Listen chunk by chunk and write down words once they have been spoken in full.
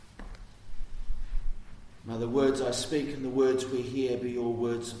May the words I speak and the words we hear be your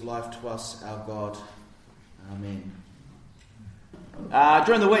words of life to us, our God. Amen.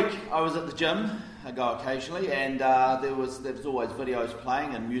 During the week, I was at the gym. I go occasionally, and there was always videos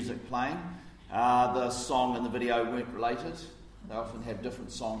playing and music playing. The song and the video weren't related. They often have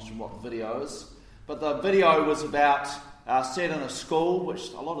different songs from what the video is. But the video was about set in a school,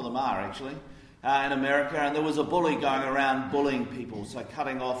 which a lot of them are actually, in America, and there was a bully going around bullying people, so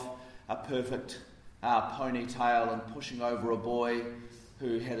cutting off a perfect ponytail and pushing over a boy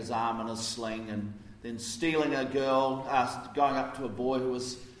who had his arm in a sling, and then stealing a girl, going up to a boy who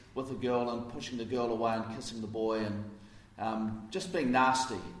was with a girl and pushing the girl away and kissing the boy, and just being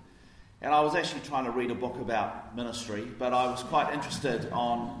nasty. And I was actually trying to read a book about ministry, but I was quite interested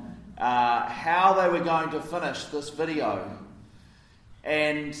on how they were going to finish this video.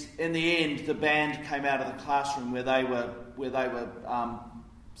 And in the end, the band came out of the classroom where they were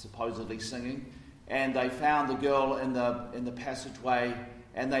supposedly singing, and they found the girl in the passageway,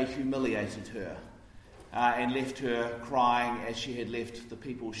 and they humiliated her and left her crying as she had left the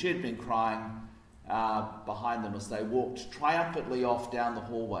people she had been crying behind them as they walked triumphantly off down the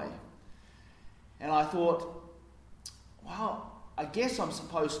hallway. And I thought, well, I guess I'm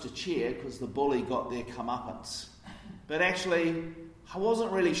supposed to cheer because the bully got their comeuppance. But actually, I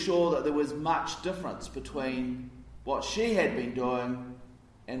wasn't really sure that there was much difference between what she had been doing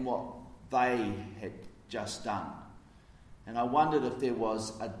and what they had just done. And I wondered if there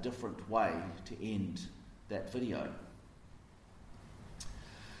was a different way to end that video.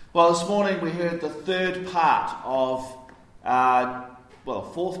 Well, this morning we heard the third part of,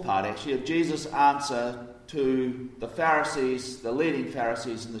 fourth part actually, of Jesus' answer to the Pharisees, the leading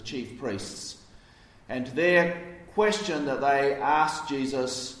Pharisees and the chief priests. And their question that they asked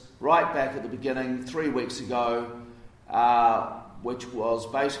Jesus right back at the beginning 3 weeks ago, which was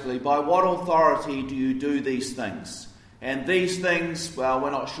basically, by what authority do you do these things? And these things, well,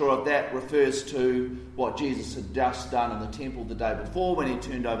 we're not sure if that refers to what Jesus had just done in the temple the day before when he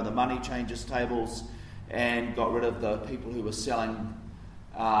turned over the money changers' tables and got rid of the people who were selling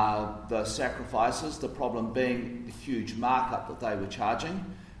the sacrifices, the problem being the huge markup that they were charging,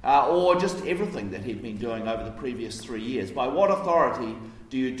 or just everything that he'd been doing over the previous 3 years. By what authority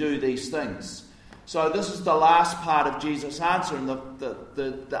do you do these things? So this is the last part of Jesus' answer, and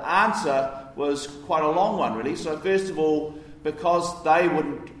the answer was quite a long one, really. So first of all, because they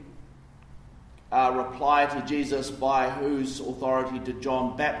wouldn't reply to Jesus by whose authority did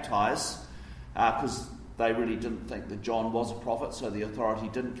John baptize, because they really didn't think that John was a prophet, so the authority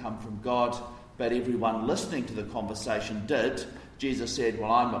didn't come from God, but everyone listening to the conversation did. Jesus said,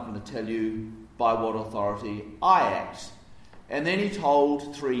 well, I'm not going to tell you by what authority I act. And then he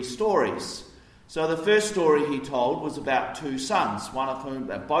told 3 stories. So the first story he told was about 2 sons, both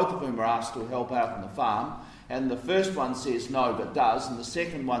of whom were asked to help out on the farm. And the first one says no but does, and the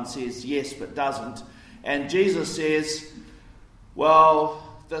second one says yes but doesn't. And Jesus says, well,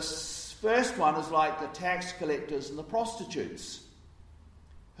 this first one is like the tax collectors and the prostitutes,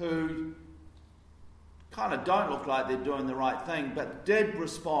 who kind of don't look like they're doing the right thing, but did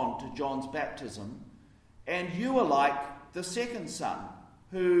respond to John's baptism. And you are like the second son,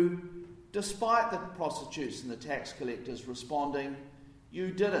 who, despite the prostitutes and the tax collectors responding,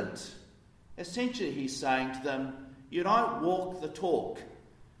 you didn't. Essentially, he's saying to them, you don't walk the talk.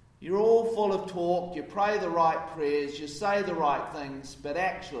 You're all full of talk, you pray the right prayers, you say the right things, but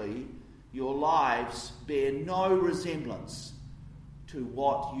actually your lives bear no resemblance to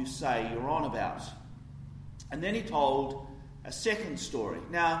what you say you're on about. And then he told a second story.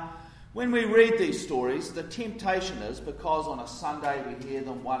 Now, when we read these stories, the temptation is, because on a Sunday we hear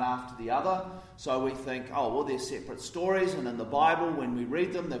them one after the other, so we think, oh, well, they're separate stories, and in the Bible, when we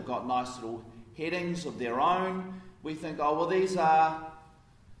read them, they've got nice little headings of their own. We think, oh, well, these are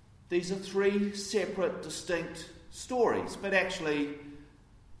 3 separate, distinct stories. But actually,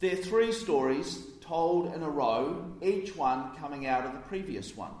 they're 3 stories told in a row, each one coming out of the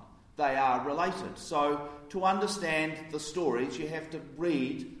previous one. They are related. So to understand the stories, you have to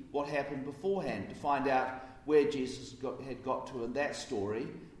read what happened beforehand to find out where Jesus had got to in that story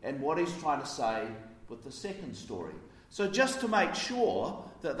and what he's trying to say with the second story. So just to make sure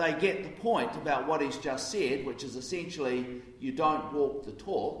that they get the point about what he's just said, which is essentially you don't walk the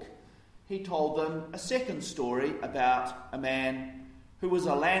talk, he told them a second story about a man who was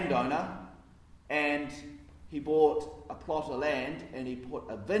a landowner, and he bought a plot of land and he put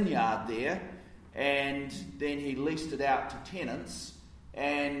a vineyard there, and then he leased it out to tenants.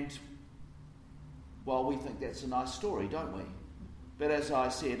 And, well, we think that's a nice story, don't we? But as I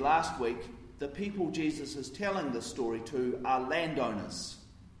said last week, the people Jesus is telling this story to are landowners.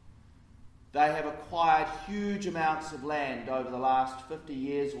 they have acquired huge amounts of land over the last 50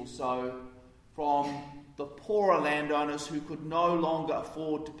 years or so from the poorer landowners who could no longer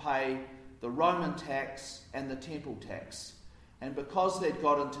afford to pay the Roman tax and the temple tax. And because they'd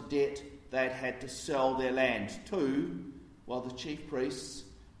got into debt, they'd had to sell their land to, well, the chief priests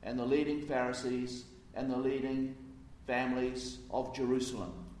and the leading Pharisees and the leading families of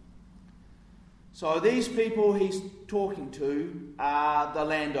Jerusalem. So these people he's talking to are the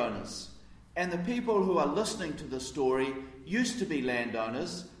landowners. And the people who are listening to the story used to be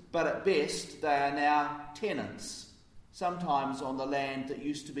landowners, but at best they are now tenants, sometimes on the land that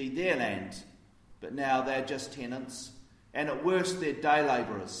used to be their land, but now they're just tenants, and at worst they're day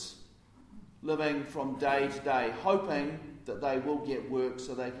labourers, living from day to day, hoping that they will get work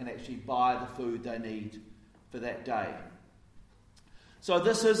so they can actually buy the food they need for that day. So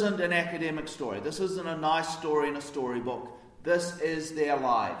this isn't an academic story. This isn't a nice story in a storybook. This is their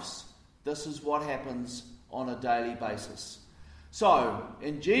lives. This is what happens on a daily basis. So,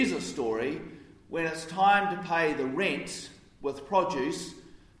 in Jesus' story, when it's time to pay the rent with produce,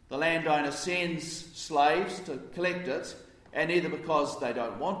 the landowner sends slaves to collect it, and either because they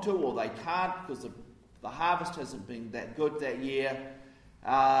don't want to or they can't because the harvest hasn't been that good that year,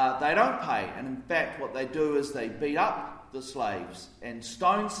 they don't pay. And in fact, what they do is they beat up the slaves and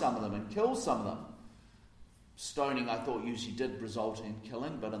stone some of them and kill some of them. Stoning, I thought, usually did result in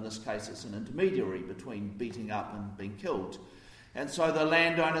killing, but in this case it's an intermediary between beating up and being killed. And so the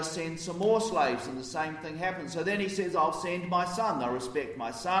landowner sends some more slaves, and the same thing happens. So then he says, I'll send my son. They'll respect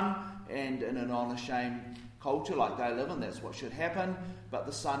my son, and in an honour-shame culture like they live in, that's what should happen. But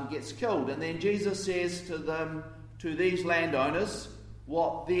the son gets killed. And then Jesus says to these landowners,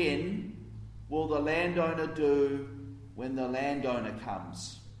 what then will the landowner do when the landowner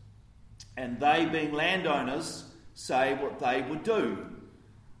comes? And they, being landowners, say what they would do.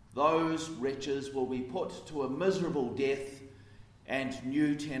 Those wretches will be put to a miserable death, and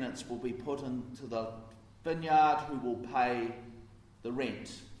new tenants will be put into the vineyard who will pay the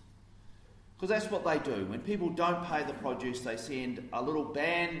rent. Because that's what they do. When people don't pay the produce, they send a little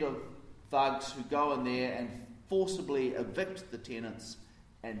band of thugs who go in there and forcibly evict the tenants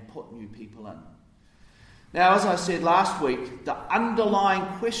and put new people in. Now, as I said last week, the underlying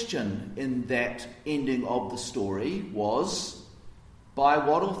question in that ending of the story was, by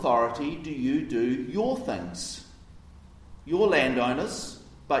what authority do you do your things? You're landowners,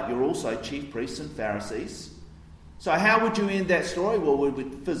 but you're also chief priests and Pharisees. So how would you end that story? Well, we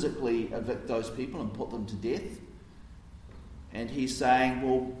would physically evict those people and put them to death. And he's saying,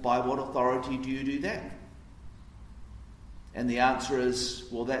 well, by what authority do you do that? And the answer is,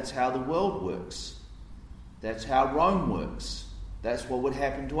 well, that's how the world works. That's how Rome works. That's what would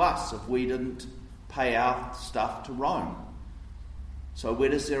happen to us if we didn't pay our stuff to Rome. So where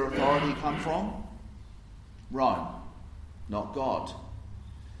does their authority come from? Rome, not God.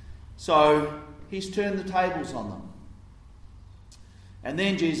 So he's turned the tables on them. And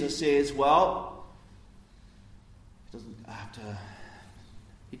then Jesus says, well,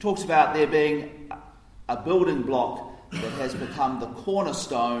 he talks about there being a building block that has become the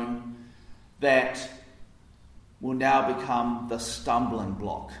cornerstone that will now become the stumbling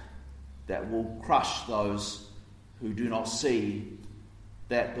block that will crush those who do not see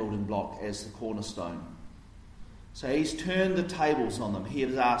that building block as the cornerstone. So he's turned the tables on them. He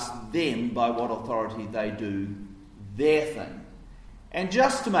has asked them by what authority they do their thing. And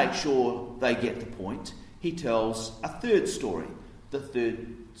just to make sure they get the point, he tells a third story. The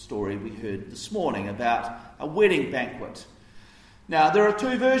third story we heard this morning about a wedding banquet. Now, there are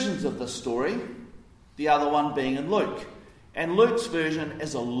two versions of this story, the other one being in Luke. And Luke's version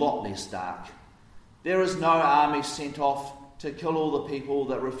is a lot less dark. There is no army sent off to kill all the people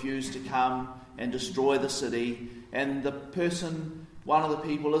that refuse to come and destroy the city. And the person, one of the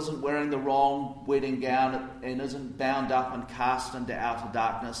people, isn't wearing the wrong wedding gown and isn't bound up and cast into outer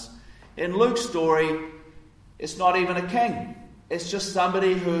darkness. In Luke's story, it's not even a king. It's just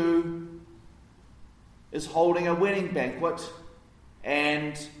somebody who is holding a wedding banquet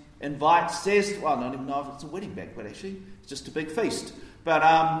and says, well, I don't even know if it's a wedding banquet actually, it's just a big feast. But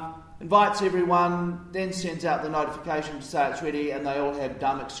invites everyone, then sends out the notification to say it's ready, and they all have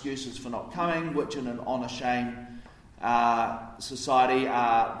dumb excuses for not coming, which in an honour-shame society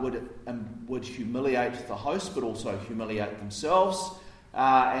would humiliate the host, but also humiliate themselves.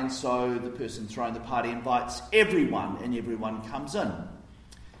 And so the person throwing the party invites everyone, and everyone comes in.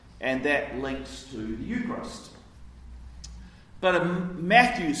 And that links to the Eucharist. But in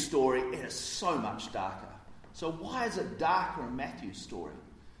Matthew's story, it is so much darker. So why is it darker in Matthew's story?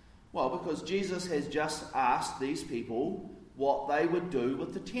 Well, because Jesus has just asked these people what they would do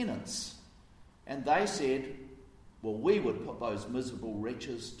with the tenants. And they said, well, we would put those miserable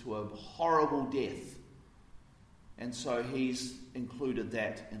wretches to a horrible death. And so he's included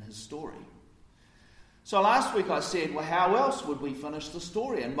that in his story. So last week I said, well, how else would we finish the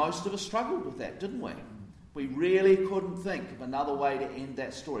story? And most of us struggled with that, didn't we? We really couldn't think of another way to end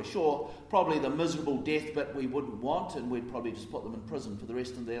that story. Sure, probably the miserable death bit we wouldn't want, and we'd probably just put them in prison for the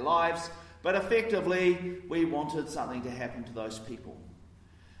rest of their lives. But effectively, we wanted something to happen to those people.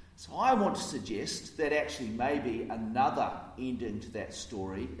 So I want to suggest that actually maybe another ending to that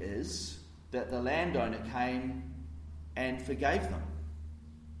story is that the landowner came and forgave them.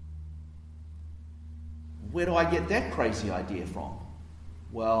 Where do I get that crazy idea from?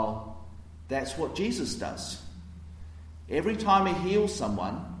 Well, that's what Jesus does. Every time he heals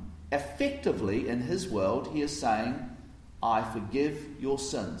someone, effectively in his world, he is saying, I forgive your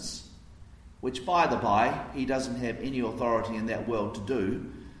sins. Which, by the by, he doesn't have any authority in that world to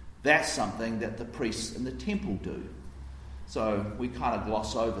do. That's something that the priests in the temple do. So we kind of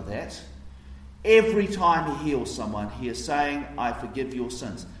gloss over that. Every time he heals someone, he is saying, I forgive your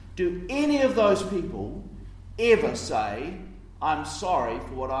sins. Do any of those people ever say, I'm sorry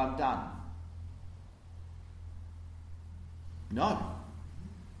for what I've done? No.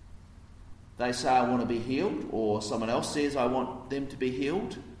 They say, I want to be healed, or someone else says, I want them to be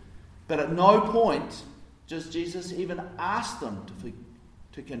healed. But at no point does Jesus even ask them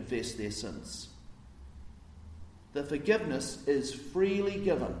to confess their sins. The forgiveness is freely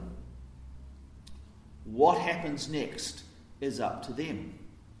given. What happens next is up to them.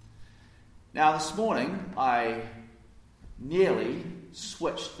 Now this morning I nearly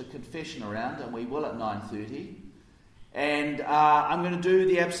switched the confession around, and we will at 9:30, and I'm going to do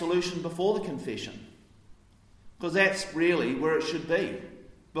the absolution before the confession, because that's really where it should be,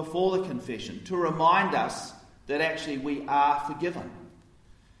 before the confession, to remind us that actually we are forgiven.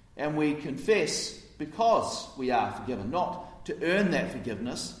 And we confess because we are forgiven, not to earn that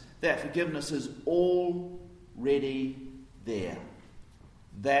forgiveness. That forgiveness is already there.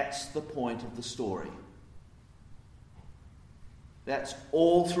 That's the point of the story. That's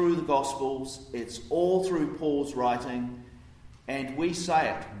all through the Gospels. It's all through Paul's writing. And we say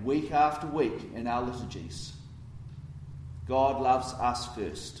it week after week in our liturgies. God loves us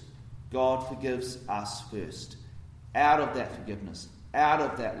first. God forgives us first. Out of that forgiveness, out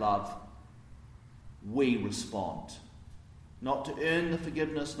of that love, we respond. Not to earn the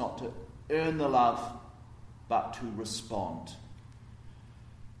forgiveness, not to earn the love, but to respond.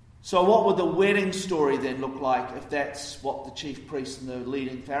 So what would the wedding story then look like if that's what the chief priests and the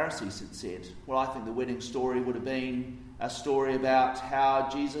leading Pharisees had said? Well, I think the wedding story would have been a story about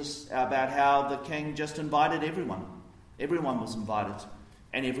how the king just invited everyone. Everyone was invited,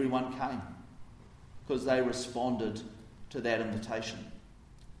 and everyone came, because they responded to that invitation,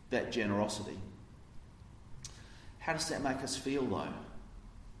 that generosity. How does that make us feel, though?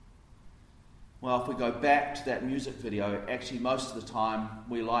 Well, if we go back to that music video, actually most of the time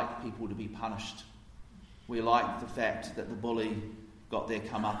we like people to be punished. We like the fact that the bully got their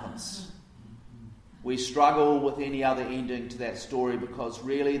comeuppance. We struggle with any other ending to that story because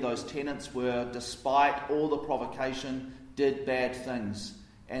really those tenants were, despite all the provocation, did bad things,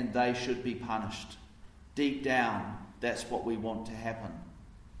 and they should be punished. Deep down, that's what we want to happen.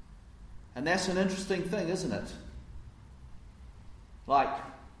 And that's an interesting thing, isn't it? Like,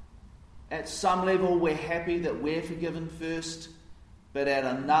 at some level we're happy that we're forgiven first, but at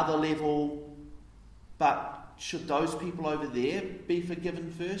another level, but should those people over there be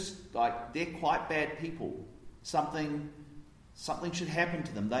forgiven first? Like, they're quite bad people. Something should happen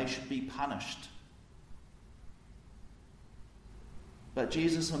to them. They should be punished. But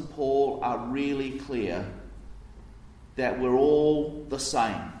Jesus and Paul are really clear that we're all the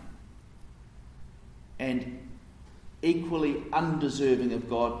same and equally undeserving of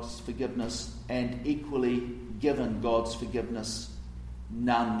God's forgiveness and equally given God's forgiveness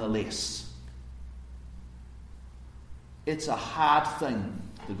nonetheless. It's a hard thing,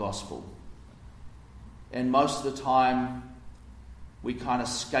 the gospel. And most of the time we kind of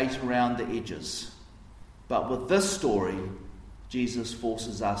skate around the edges. But with this story, Jesus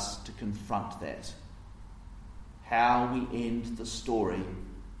forces us to confront that. How we end the story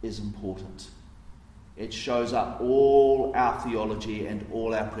is important. It shows up all our theology and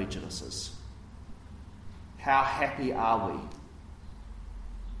all our prejudices. How happy are we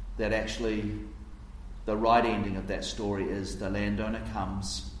that actually the right ending of that story is the landowner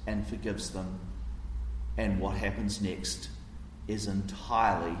comes and forgives them, and what happens next is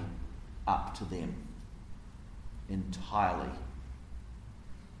entirely up to them. Entirely.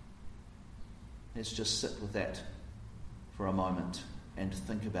 Let's just sit with that for a moment and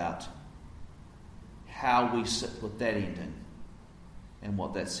think about how we sit with that ending and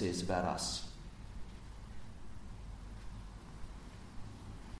what that says about us.